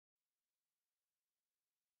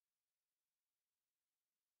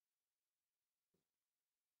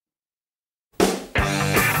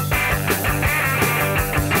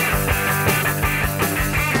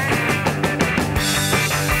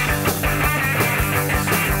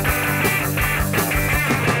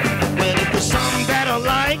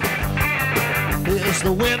It's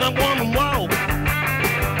the way the woman walk.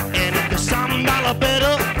 And if there's something dollar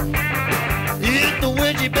better, it's the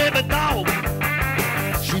way she baby dog.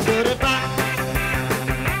 She did it right.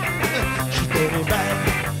 She did it right.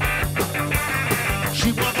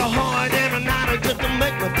 She work hard every night just to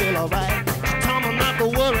make me feel alright. She told me not to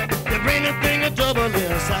worry, there ain't anything in trouble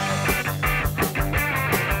inside.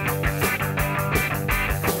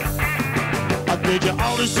 Did you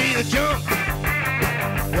ought to see her jump?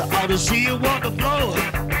 You ought to see her walk the floor.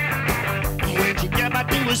 When she get back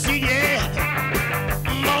to her seat, yeah,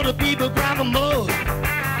 all the people grab her more.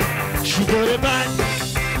 She did it right.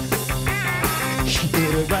 She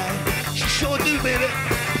did it right. She sure do, baby.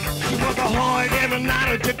 She work hard every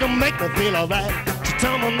night just to make me feel alright. She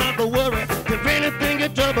told me not to worry, there ain't anything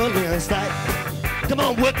in trouble inside. Come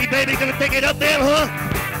on, Wookie, baby, gonna take it up there, huh?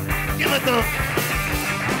 Give it the.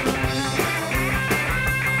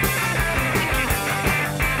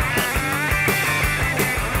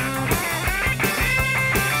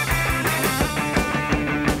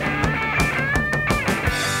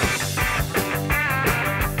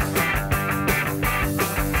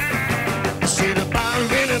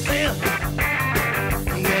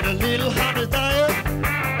 Get a little hot desire.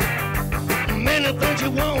 Many things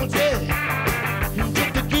you want, yeah,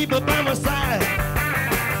 just to keep her by my side.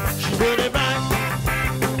 She did it right.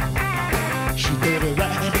 She did it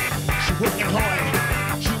right. She working hard.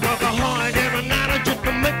 She working hard every night just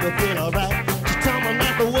to make me feel alright. She told me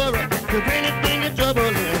not to worry, there ain't anything in trouble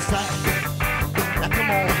inside. Now come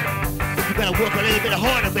on, you better work a little bit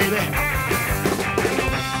harder, baby.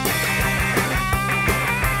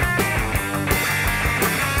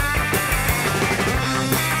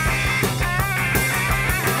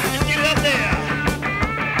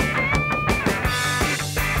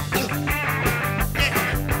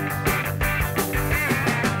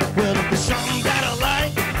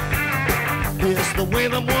 It's the way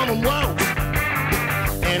the woman walks.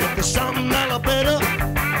 And if there's something not better,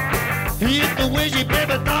 it's the way she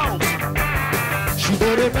baby talks. She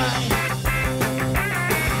did it right.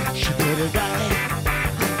 She did it right.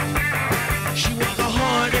 She worked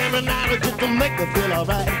hard every night just to make me feel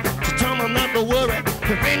alright. She told me not to worry,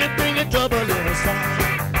 there ain't anything in trouble inside.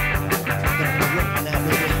 Now,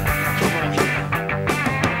 baby, come on here.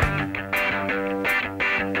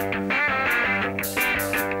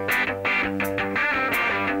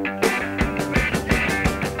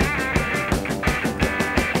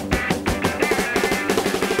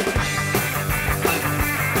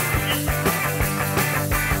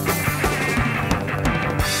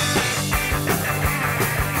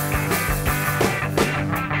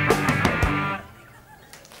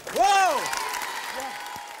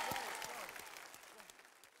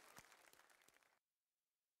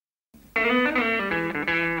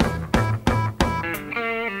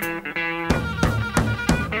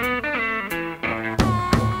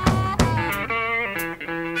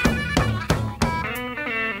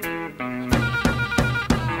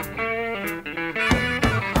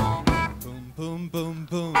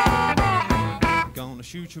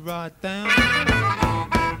 Shoot you right down,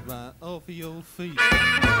 right off of your feet.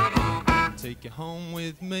 Take you home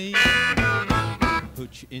with me,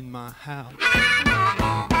 put you in my house.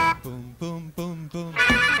 Boom, boom, boom, boom.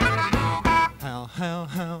 How, how,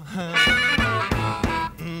 how, how.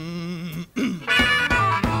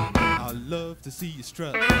 I love to see you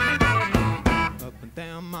strut up and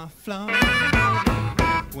down my floor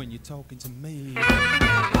when you're talking to me.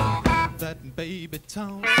 That baby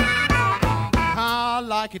tone, I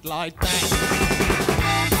like it like that.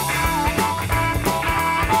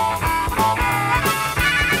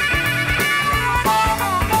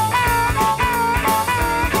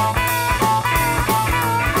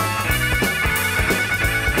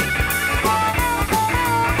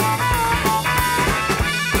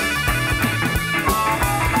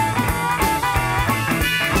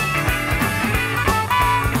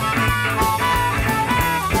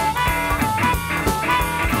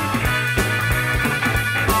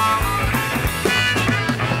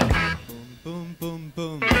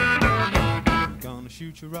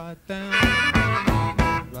 Shoot you right down,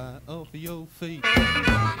 right off of your feet.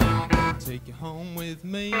 Take you home with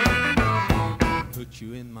me, put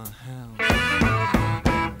you in my house.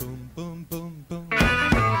 Boom, boom, boom, boom.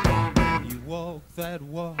 You walk that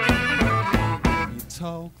walk, you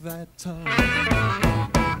talk that talk,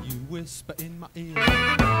 you whisper in my ear,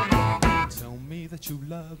 tell me that you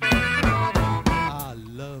love me. I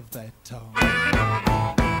love that talk.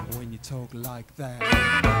 When you talk like that,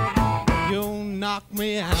 you'll knock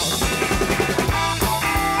me out.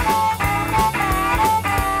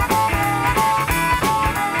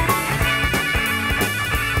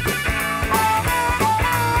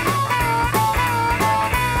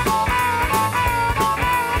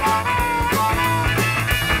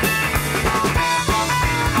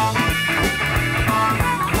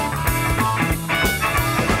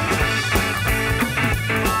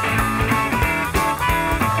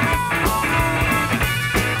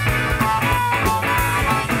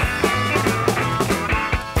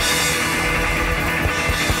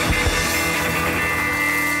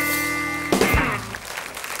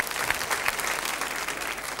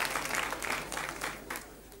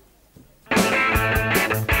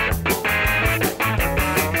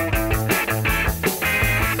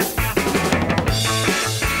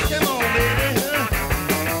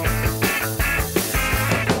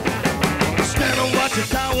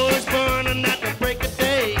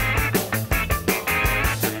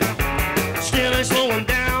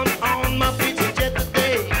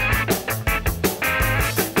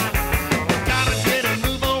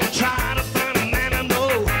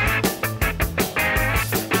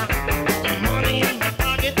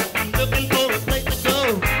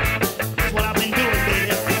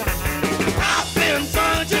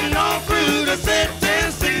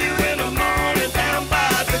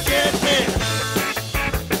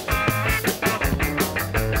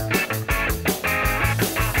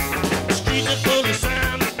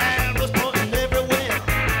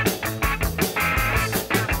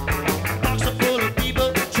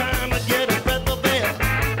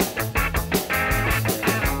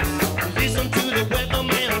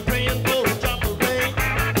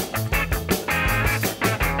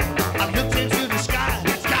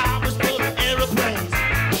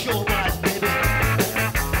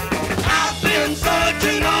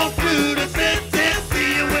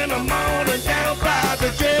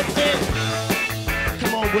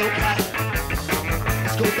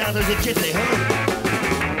 go down to the Jetty, huh?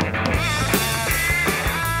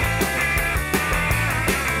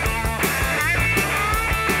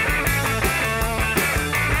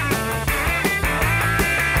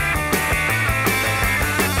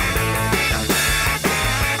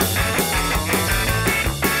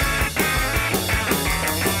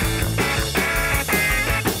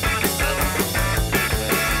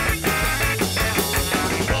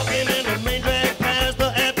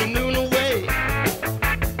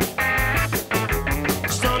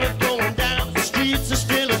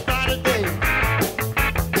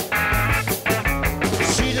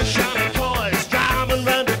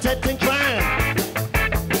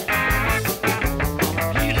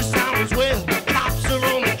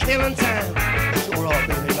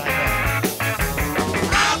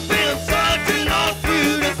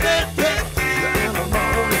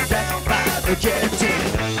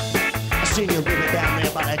 I seen you river down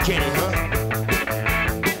there by that jetty, huh?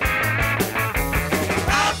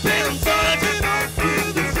 I've been surging on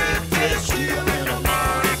through the city in the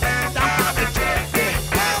morning down by the jetty.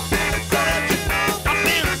 I've been surging all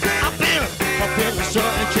through the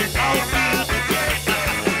jetty.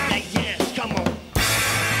 Yes, come on.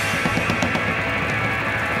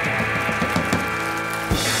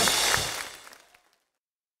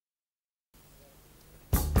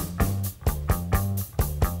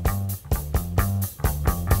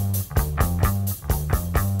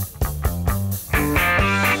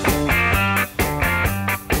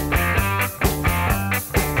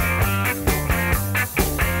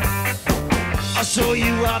 I saw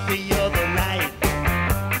you out the other night.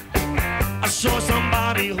 I saw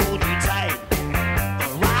somebody hold you tight.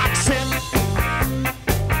 Roxette.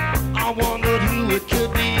 I wondered who it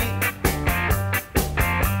could be.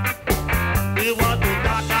 It was the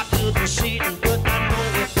dark I couldn't see, but I know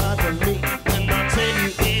it bothered me. When I tell you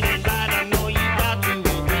it ain't right, I know you got to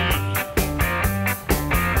agree.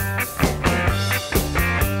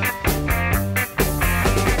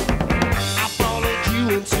 I followed you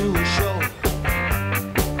into a show.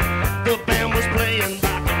 The band was playing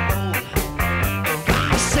rock and roll.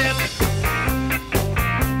 Roxette,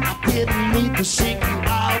 I didn't need to seek you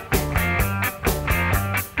out.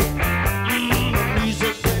 The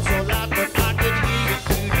music was so loud, but I could hear you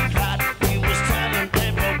through the crowd. You was telling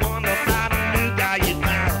everyone about a new guy you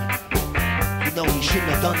found. You know you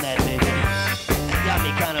shouldn't have done that, baby. That got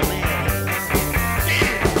me kind of mad.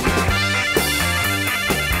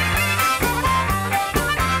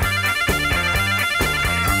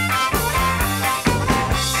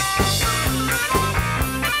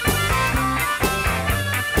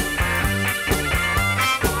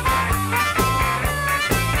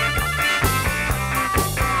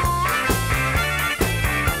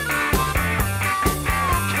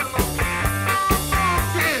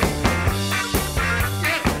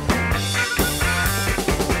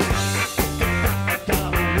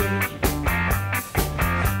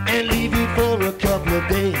 And leave you for a couple of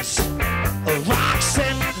days.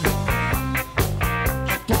 Roxette,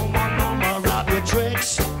 I don't want no more of your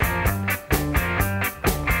tricks.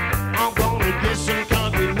 I'm gonna get some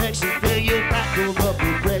concrete mix and fill you back of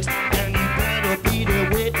rubber bricks. And you better be there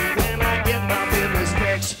with me when I get my business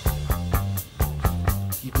fixed.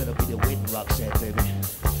 You better be there waiting, Roxette, baby.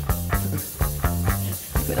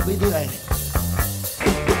 You better be there.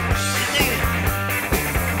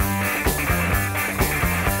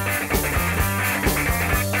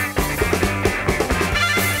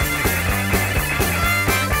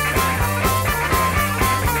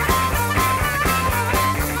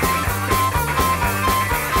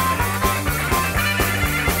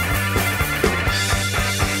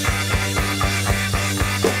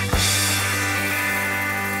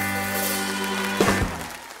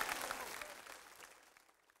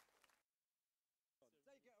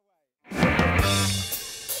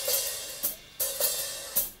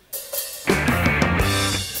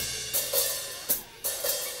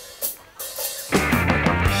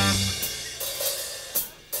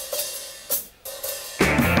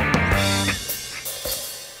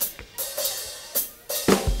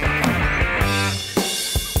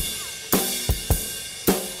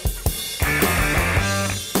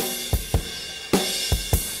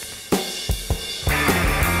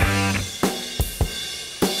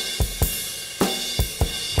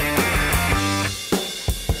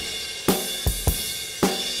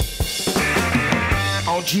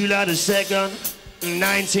 On July the 2nd,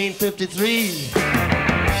 1953,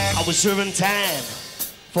 I was serving time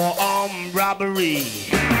for armed robbery.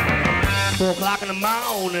 4 o'clock in the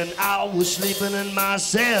morning, I was sleeping in my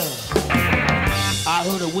cell. I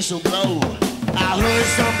heard a whistle blow, I heard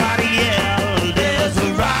somebody yell, there's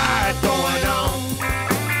a riot going on.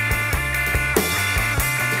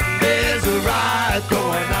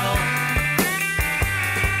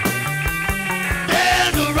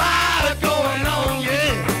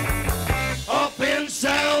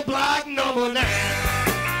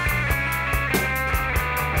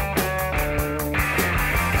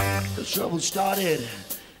 trouble started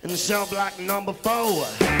in the cell block number 4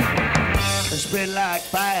 and spread like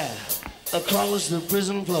fire across the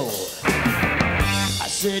prison floor. I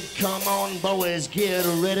said, come on, boys, get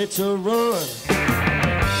ready to run.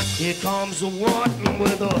 Here comes the warden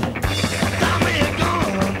with a Tommy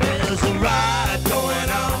gun. There's a riot going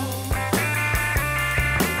on.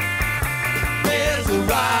 There's a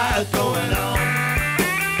riot going on.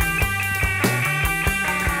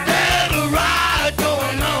 There's a riot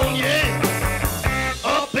going on, yeah.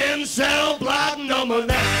 Up in cell block number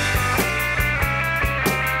 9.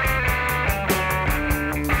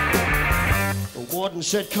 The warden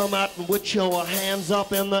said, come out and put your hands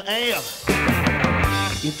up in the air.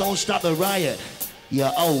 You don't stop the riot,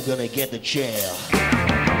 you're all gonna get the chair.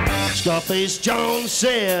 Scarface Jones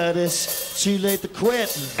said it's too late to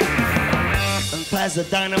quit and pass the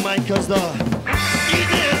dynamite cause the heat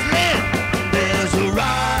is lit. There's a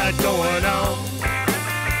riot going on.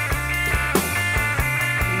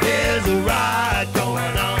 There's a riot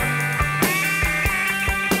going on.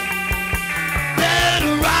 There's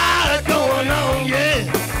a riot going on, yeah.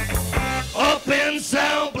 Up in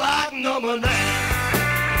cell block number 9.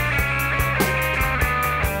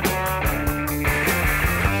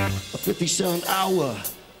 57th hour,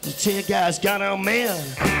 the tear gas got our men.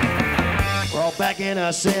 We're all back in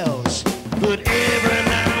our cells, but every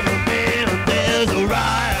now and then there's a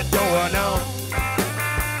riot going on.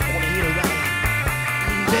 I wanna hear a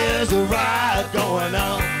riot. There's a riot going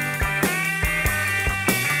on.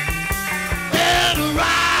 There's a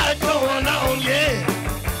riot going on, yeah.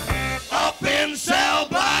 Up in cell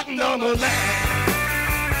block number 9.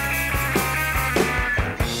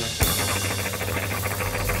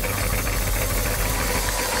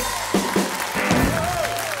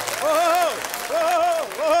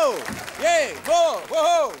 Yeah, whoa,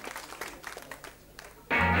 whoa.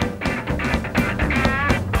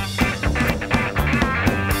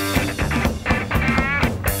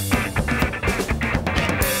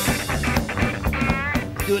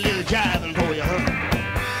 Do a little jiving for you, huh?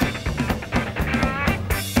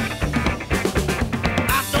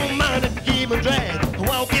 I don't mind if you keep and drag,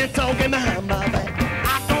 walking, talking behind my back.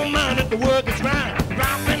 I don't mind if the work is right,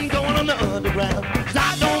 dropping, going on the underground. 'Cause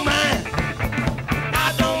I don't mind.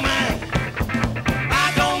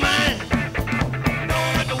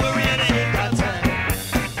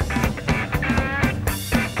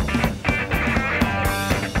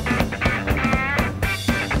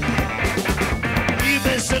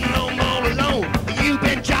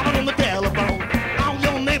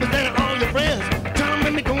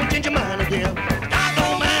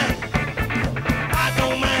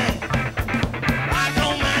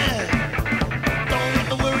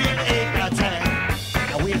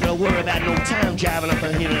 Jiving up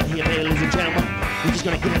in here, ladies and gentlemen. We're just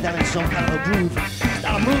gonna get it down in some kind of a groove.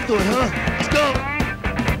 Start a move to it, huh? Let's go.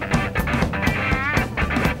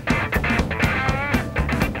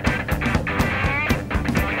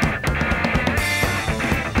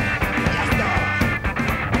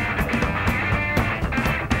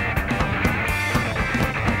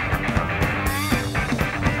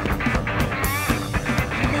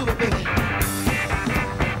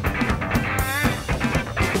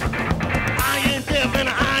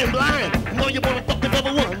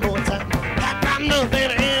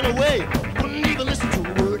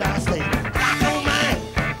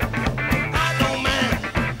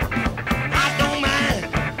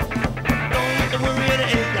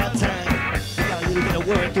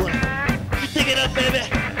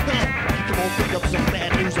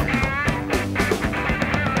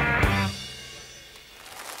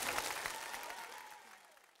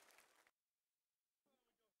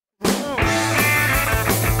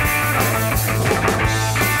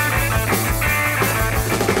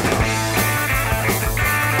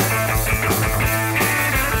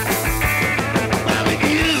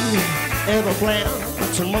 Plan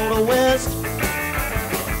to motor west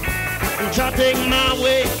and try to take my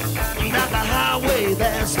way, not the highway,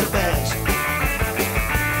 that's the best.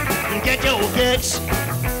 And get your kicks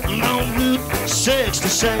on Route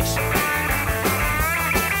 66.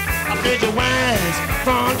 I did your wines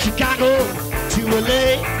from Chicago to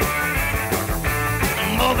LA,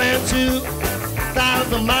 more than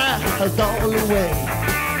 2,000 miles all the way.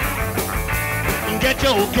 And get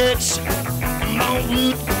your kicks on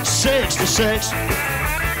Route 66.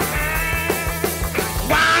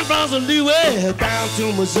 Wine from St. Louis down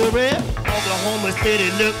to Missouri, Oklahoma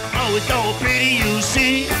City, look, oh, it's all pretty, you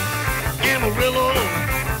see. Amarillo,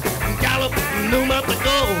 Gallup, New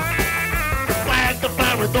Mexico, Flagstaff,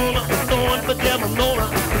 Arizona, Thorn, for Demonona,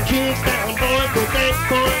 Kingstown, boys, go take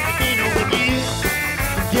boys, you know what you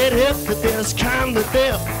get hip to this kind of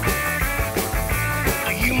death.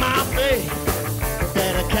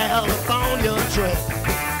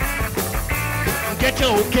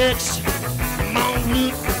 your kicks. I'm on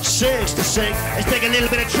Route 66. Let's take a little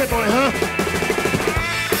bit of trip on it, huh?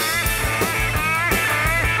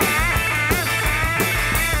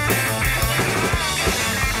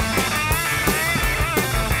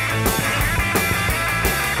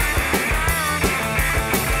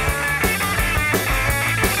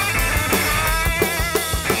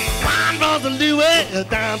 Louis,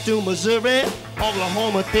 down to Missouri,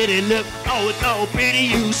 Oklahoma City, look, oh, it's all pretty,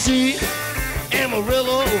 you see.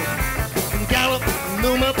 Amarillo, Gallup,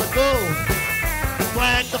 New Mexico,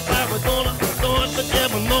 Flagstaff, Arizona, North of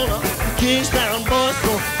Arizona, Kingstown,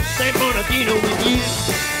 Boston, St. Bernardino with you.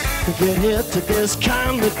 To get here to this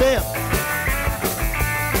kind of death,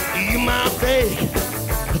 you might take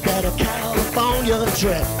that a California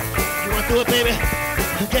trip. You want to do it, baby?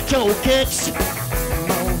 Get your kicks.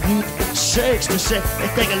 Shakes to say,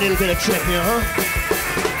 let's take a little bit of trip here, huh?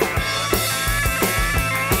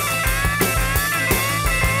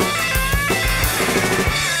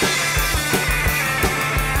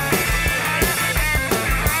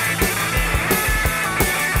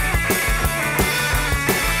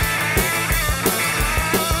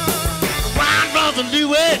 Wine from St.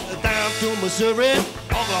 Louis down to Missouri,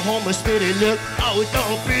 Oklahoma City, look, oh, it's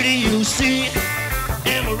all pretty, you see.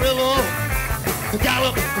 Amarillo,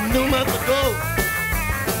 Gallup, New Mexico,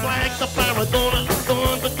 Flagstaff, Arizona,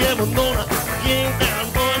 North of Arizona,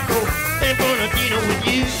 Kingstown, Boston, St. Bernardino with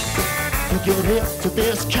you. To get here to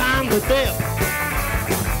this kind of death,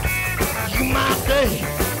 you might say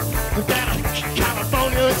that a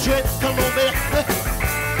California trip. Come on, baby,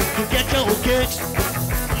 get your kicks.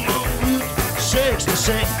 I'm on Route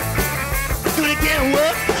 66. Do it again,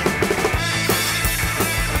 what?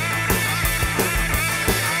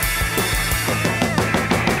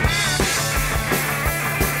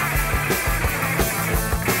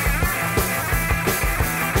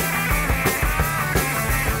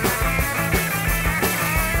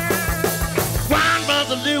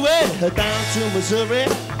 Down to Missouri,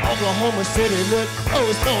 Oklahoma City, look, oh,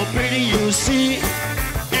 it's so pretty, you see.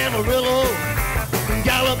 Amarillo,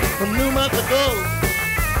 Gallup, New Mexico,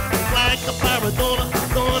 Flagstaff, Arizona,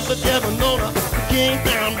 North of Arizona,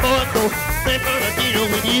 Kingstown, Boston, St. Bernardino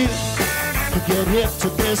with you. To get here to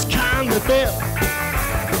this kind of death,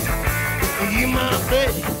 you might say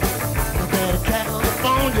that a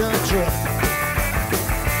California trip.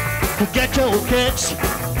 To get your kicks,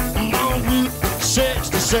 I'm on Route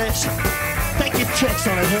 66. Take your tricks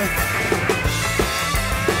on it, huh?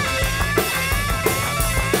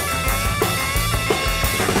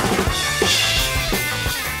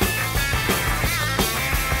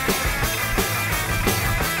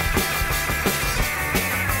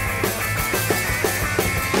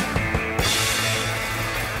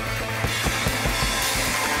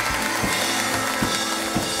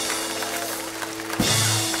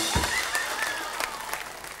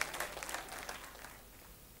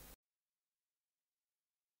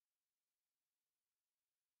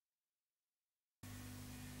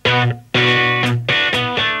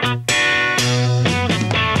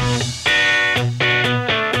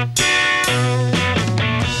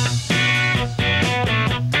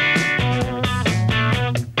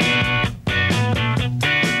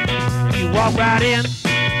 Walk right in,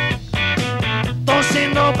 don't see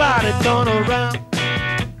nobody turn around.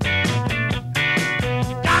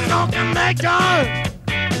 Got no connection,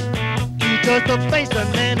 you just a face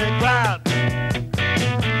in the crowd.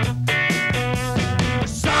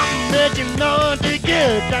 Something that you know to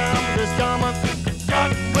get down to summer.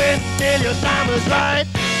 Just wait till your time is right.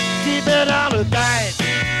 Keep it out of tight.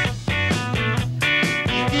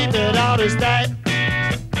 Keep it out of tight.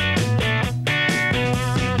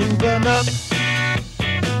 Moving up,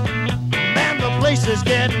 man, the place is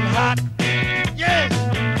getting hot. Yeah,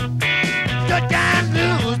 you can't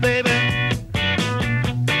lose, baby.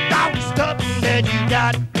 All the stuff that you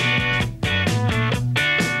got.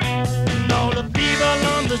 And all the people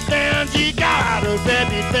understand you got a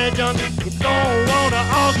reputation. You don't wanna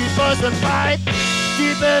argue, fuss, and fight.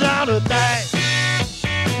 Keep it out of tight.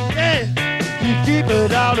 Yeah, you keep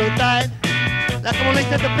it out of tight. Now come on, let's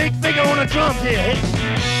get the big figure on the drums here. Hey.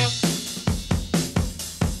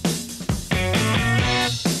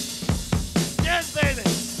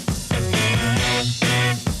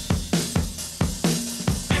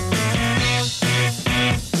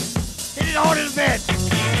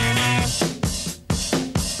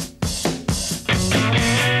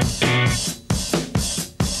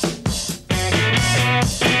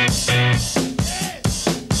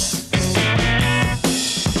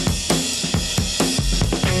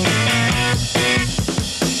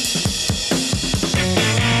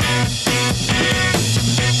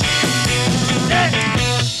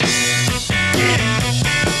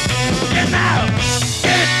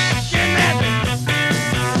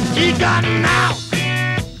 starting out.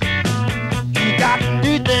 You got a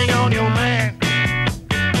new thing on your mind.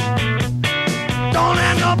 Don't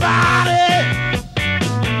let nobody.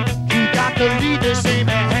 You got to lead the same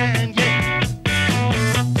hand, yeah.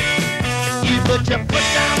 You put your foot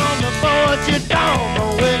down on the board, you don't know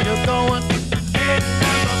where you're going.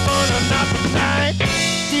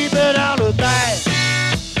 Keep it out of sight.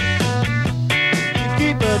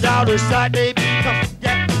 Keep it out of sight, baby.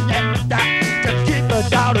 Yeah, yeah, just keep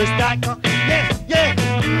it out of sight. Yeah, yeah,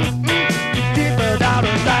 keep it out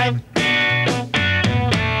of sight.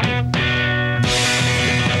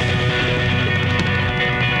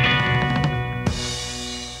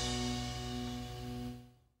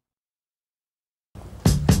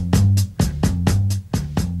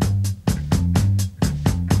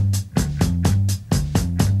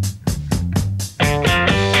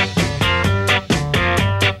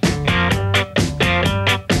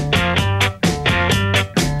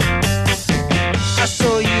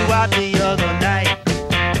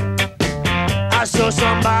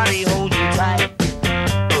 Somebody hold you tight.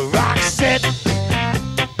 Roxette,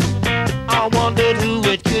 I wondered who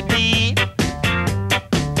it could be.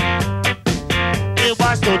 It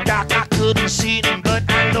was so dark I couldn't see them, but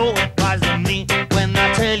I know it wasn't me. When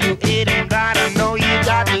I tell you it ain't right, I know you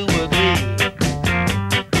got to agree.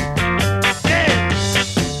 Yeah.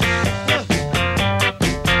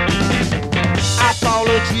 I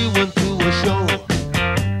followed you into a show.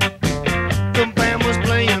 The band was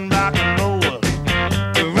playing rock and roll.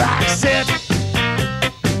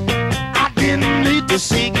 To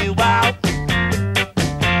seek you out.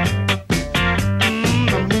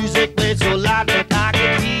 The music played so loud that I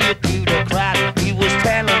could hear it through the crowd. He was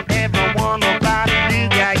telling everyone about it, you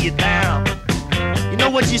got you down. You know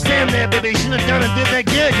what you're saying there, baby? You shouldn't have done it, did that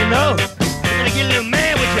good, you know? You're gonna get a little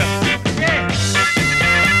mad with you. Yeah.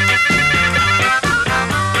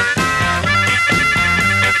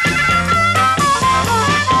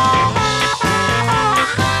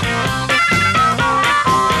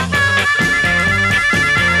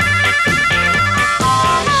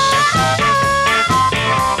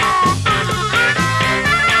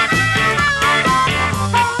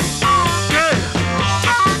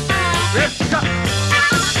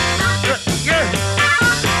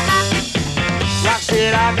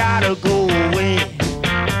 I gotta go away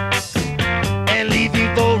and leave you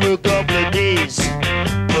for a couple of days.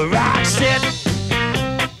 But Roxette,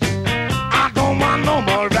 I don't want no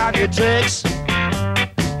more rocket tricks.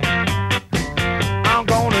 I'm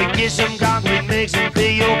gonna get some concrete mix and fill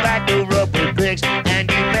your back door up with bricks. And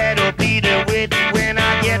you better be there with me when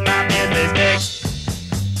I get my business next.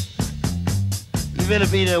 You better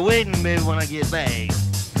be there waiting, baby, when I get back.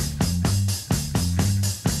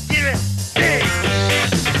 Give it, hey.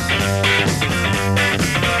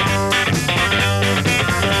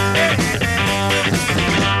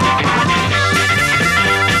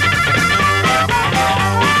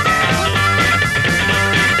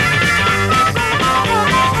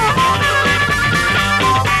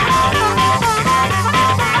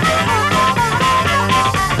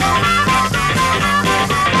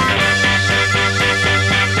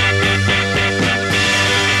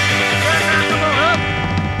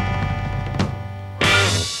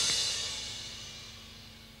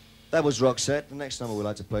 That was Roxette. The next number we'd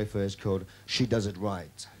like to play for is called She Does It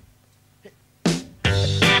Right. Yeah.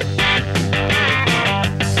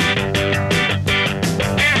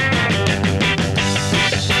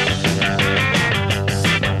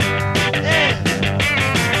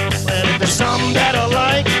 Well, if there's something that I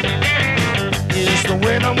like, it's the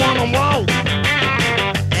way I want to walk.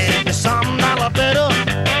 And if there's something that I better,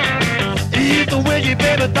 it's the way you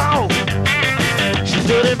baby dog. She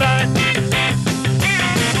did it right.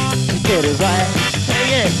 Get it right, hey,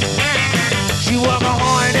 yeah. She work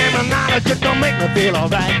hard every night, it just don't make me feel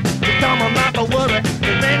alright. You tell me not to worry,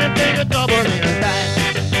 if anything is trouble in the night.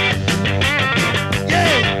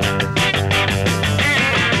 Yeah.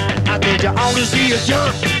 I think you ought to see her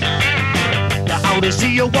jump. You ought to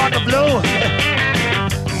see her walk the floor.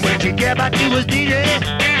 When she get back to his DJ,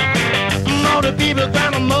 all the people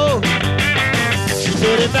trying to move. She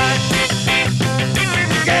did it right.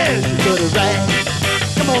 Yeah, she did it right.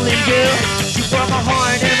 Come on, little girl, she work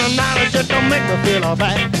hard every night, it just don't make me feel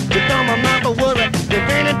alright. You tell me not to worry, if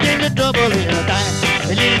anything is trouble in the night.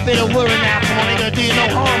 A little bit of worry now, come on, ain't gonna do you no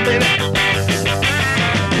harm, baby.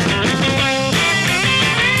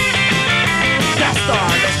 That's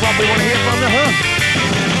all, that's what we wanna hear from you, huh?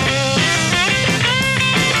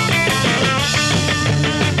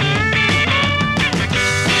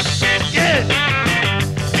 Yeah.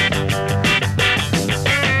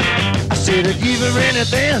 I said to give her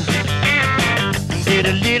anything, hit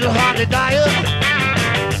a little hard to diet.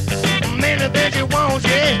 Many things she wants,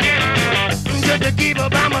 yeah, just to keep her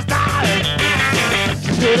by my side.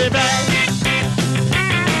 She did it right.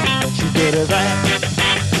 She did it right.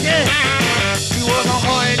 Yeah. She work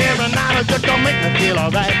hard every night just to make me feel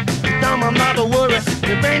alright. I'm not to worry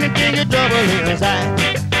if anything is trouble inside.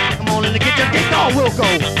 Come on in the kitchen, get on, we'll go.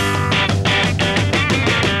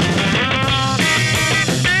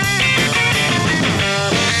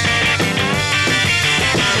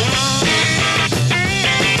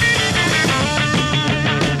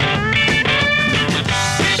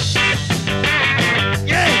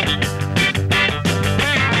 Yeah.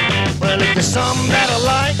 Well, if there's something that I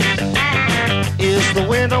like, it's the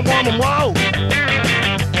way the woman walks.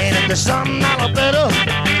 There's something I love better.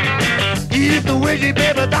 Eat the way she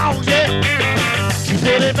baby dogs, yeah. She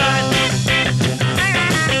did it right.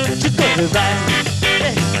 She did it right.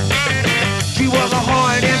 Yeah. She was a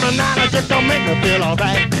hard every night just to make me feel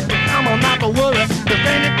alright. I'm not to worry if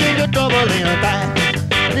anything is trouble in her back.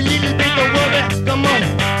 A little bit of worry, come on.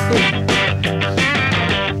 Yeah.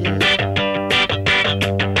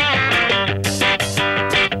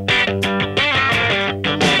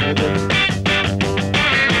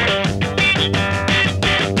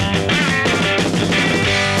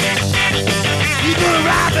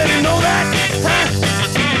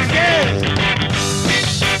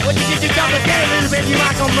 You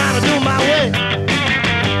might come round and do my way.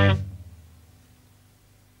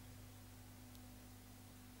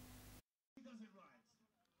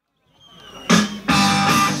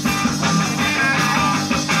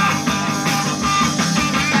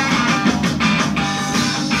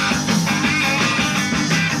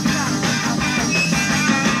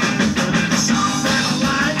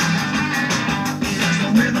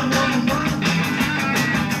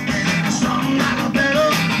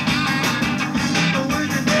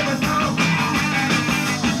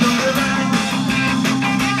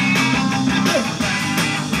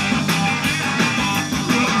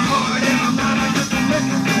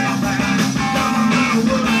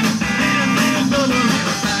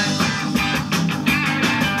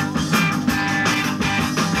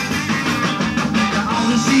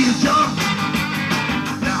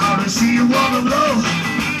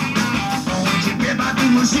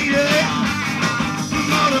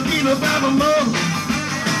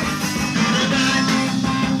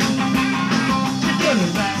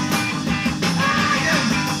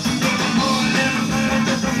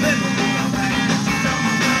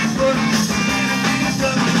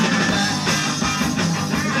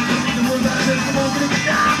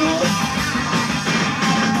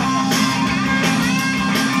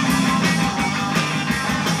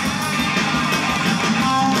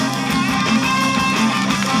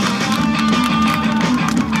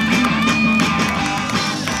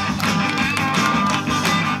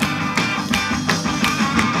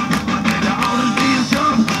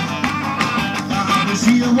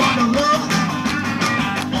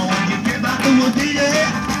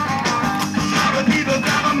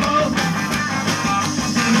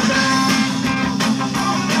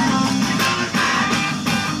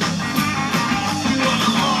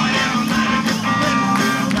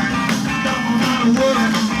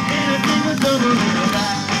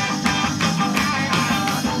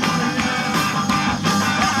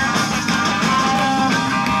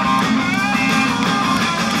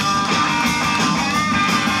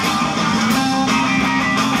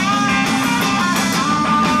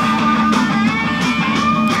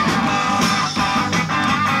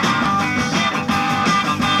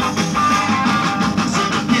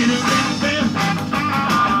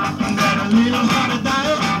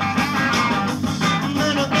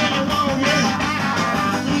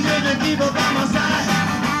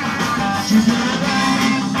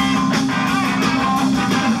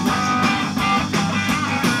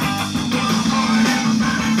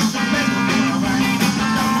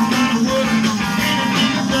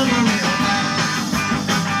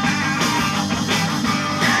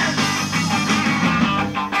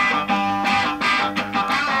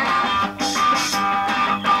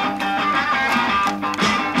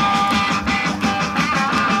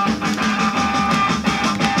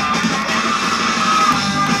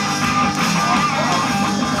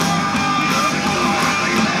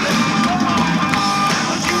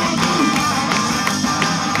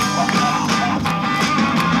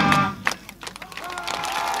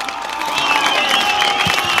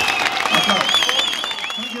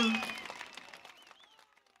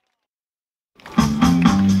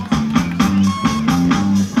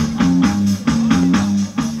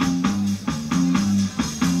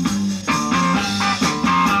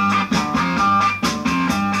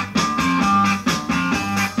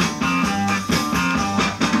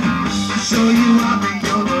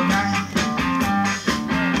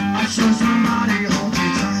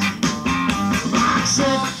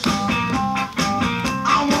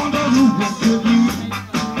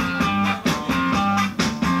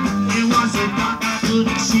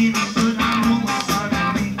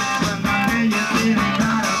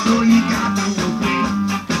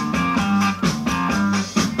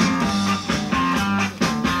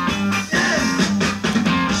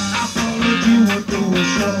 the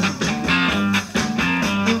show.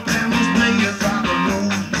 The band was playing rock and roll.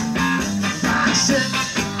 Roxette,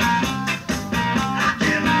 I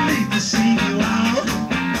can't wait to see you out.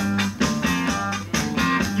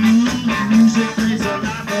 The music plays a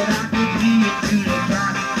lot, but I could hear it through the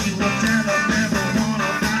crowd. You will tell them never wanna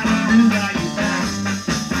find a new guy you found.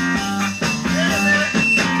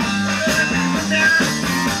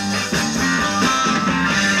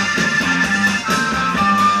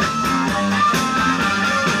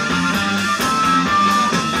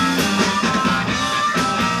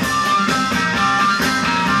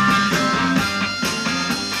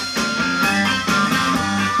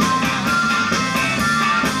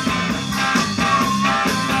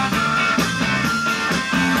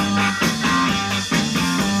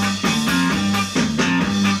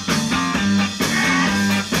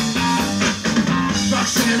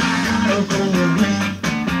 Roxette, I gotta go away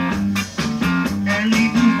and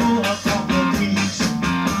leave you for a couple of weeks.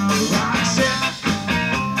 Roxette,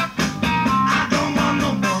 I don't want no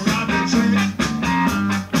more arbitrary.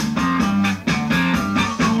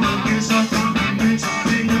 I'm gonna get some compliments,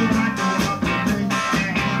 then you'll right to up the way.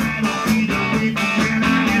 And that'll be the way when I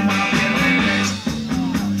get my very best.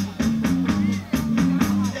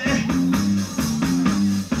 Yeah.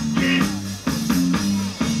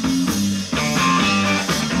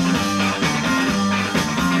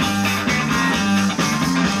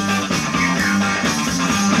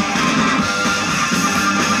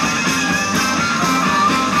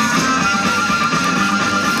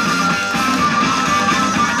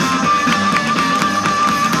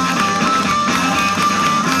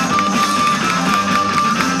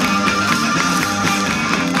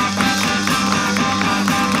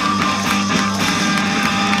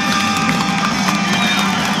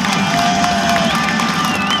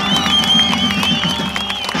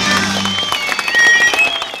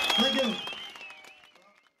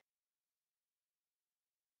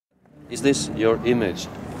 Is this your image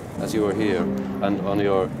as you are here and on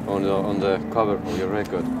the cover of your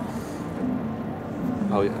record?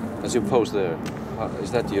 How as you pose there,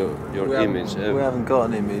 is that your image? We haven't got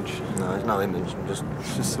an image. No, there's no image. It's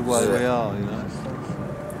just the way we are, you know.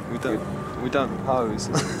 We don't pose.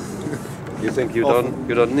 You think you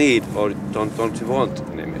don't need or don't you want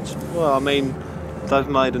an image? Well, I mean, they've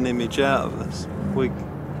made an image out of us.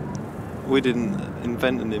 We didn't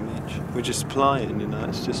invent an image. We're just playing, you know.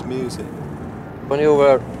 It's just music. When you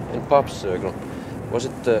were in pub circle, was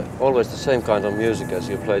it always the same kind of music as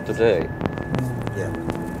you play today? Yeah.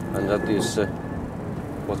 And that is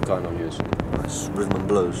what kind of music? It's rhythm and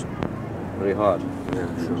blues. Very hard. Yeah,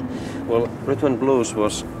 sure. Well, rhythm and blues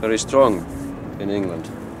was very strong in England.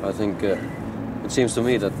 I think it seems to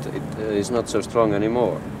me that it is not so strong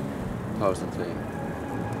anymore. How's that thing?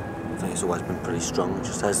 I think it's always been pretty strong. It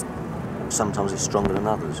just has. Sometimes it's stronger than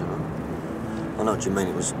others, you know. I know what you mean.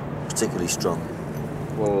 It was particularly strong.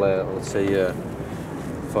 Well, let's say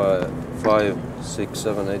 5, 6,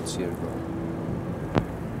 7, 8 years ago.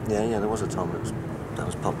 Yeah. There was a time that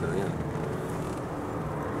was popular. Yeah.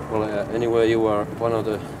 Well, anyway, you are one of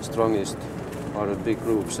the strongest R&B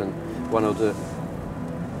groups and one of the,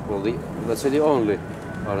 well, let's say the only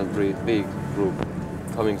R&B big group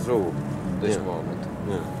coming through this moment.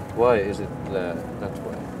 Yeah. Why is it that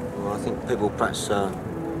way? Well, I think people perhaps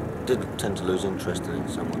did tend to lose interest in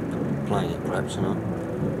someone playing it, perhaps, you know.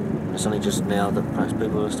 And it's only just now that perhaps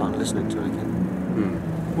people are starting listening to it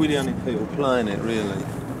again. We're the only people playing it, really.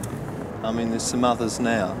 I mean, there's some others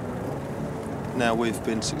now. Now we've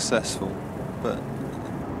been successful, but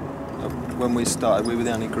when we started, we were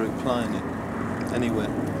the only group playing it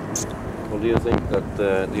anywhere. Well, do you think that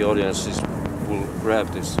the audiences will grab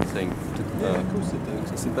this thing? Yeah, of course they do.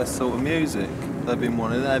 'Cause it's the best sort of music they've been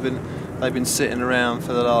wanting. They've been sitting around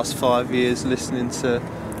for the last 5 years listening to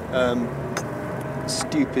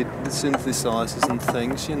stupid synthesizers and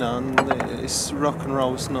things, you know. And it's rock and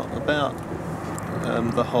roll's not about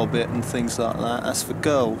The Hobbit and things like that. That's for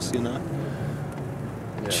girls, you know.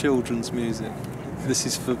 Yeah. Children's music. This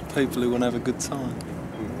is for people who want to have a good time.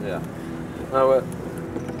 Yeah. Now,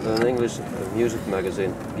 an English music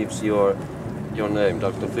magazine gives your name,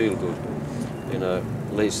 Dr. Feelgood, in a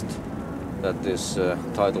list that is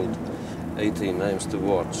titled 18 Names to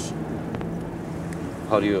Watch.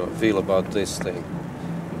 How do you feel about this thing?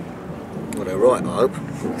 Well, they're right, I hope.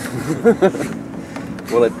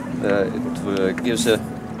 Well, it gives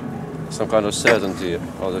some kind of certainty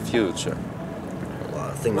of the future. Well,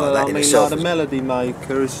 a thing like Well, that I in mean, itself like the Melody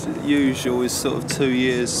Maker, as usual, is sort of 2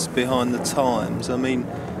 years behind the times. I mean,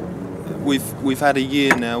 we've had a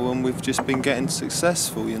year now when we've just been getting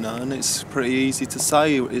successful, you know, and it's pretty easy to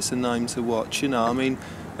say it's a name to watch, you know. I mean,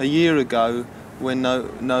 a year ago, when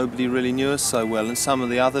nobody really knew us so well, and some of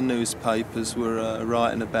the other newspapers were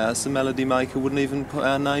writing about us. The Melody Maker wouldn't even put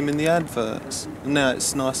our name in the adverts. And now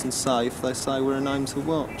it's nice and safe. They say we're a name to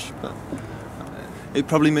watch, but it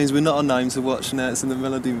probably means we're not a name to watch now. It's in the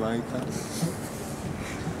Melody Maker.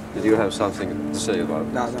 Did you have something to say about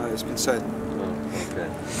it? No, it's been said. Oh, okay.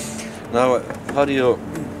 Now, how do you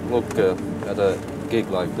look at a gig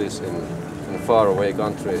like this in a faraway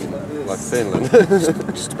country like Finland?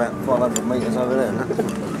 Just about 500 metres over there, isn't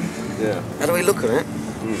it? Yeah. How do we look at it?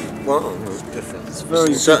 Well, It's different. it's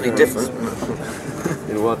very certainly different.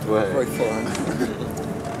 In what way? Very fine.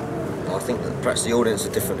 I think that perhaps the audience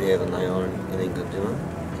are different here than they are in England, you know?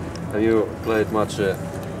 Have you played much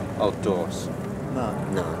outdoors? No,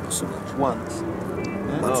 No, not so much. once.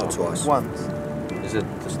 Yeah? Once or Oh. twice. Once. Is it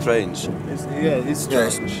strange? It's Yes.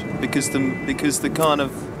 strange because the kind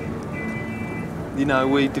of, you know,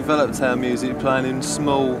 we developed our music playing in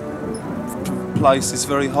small places,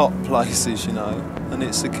 very hot places, you know, and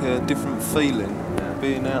it's like a different feeling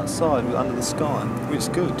being outside under the sky. It's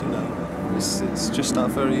good, you know. It's just not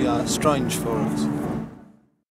very strange for us.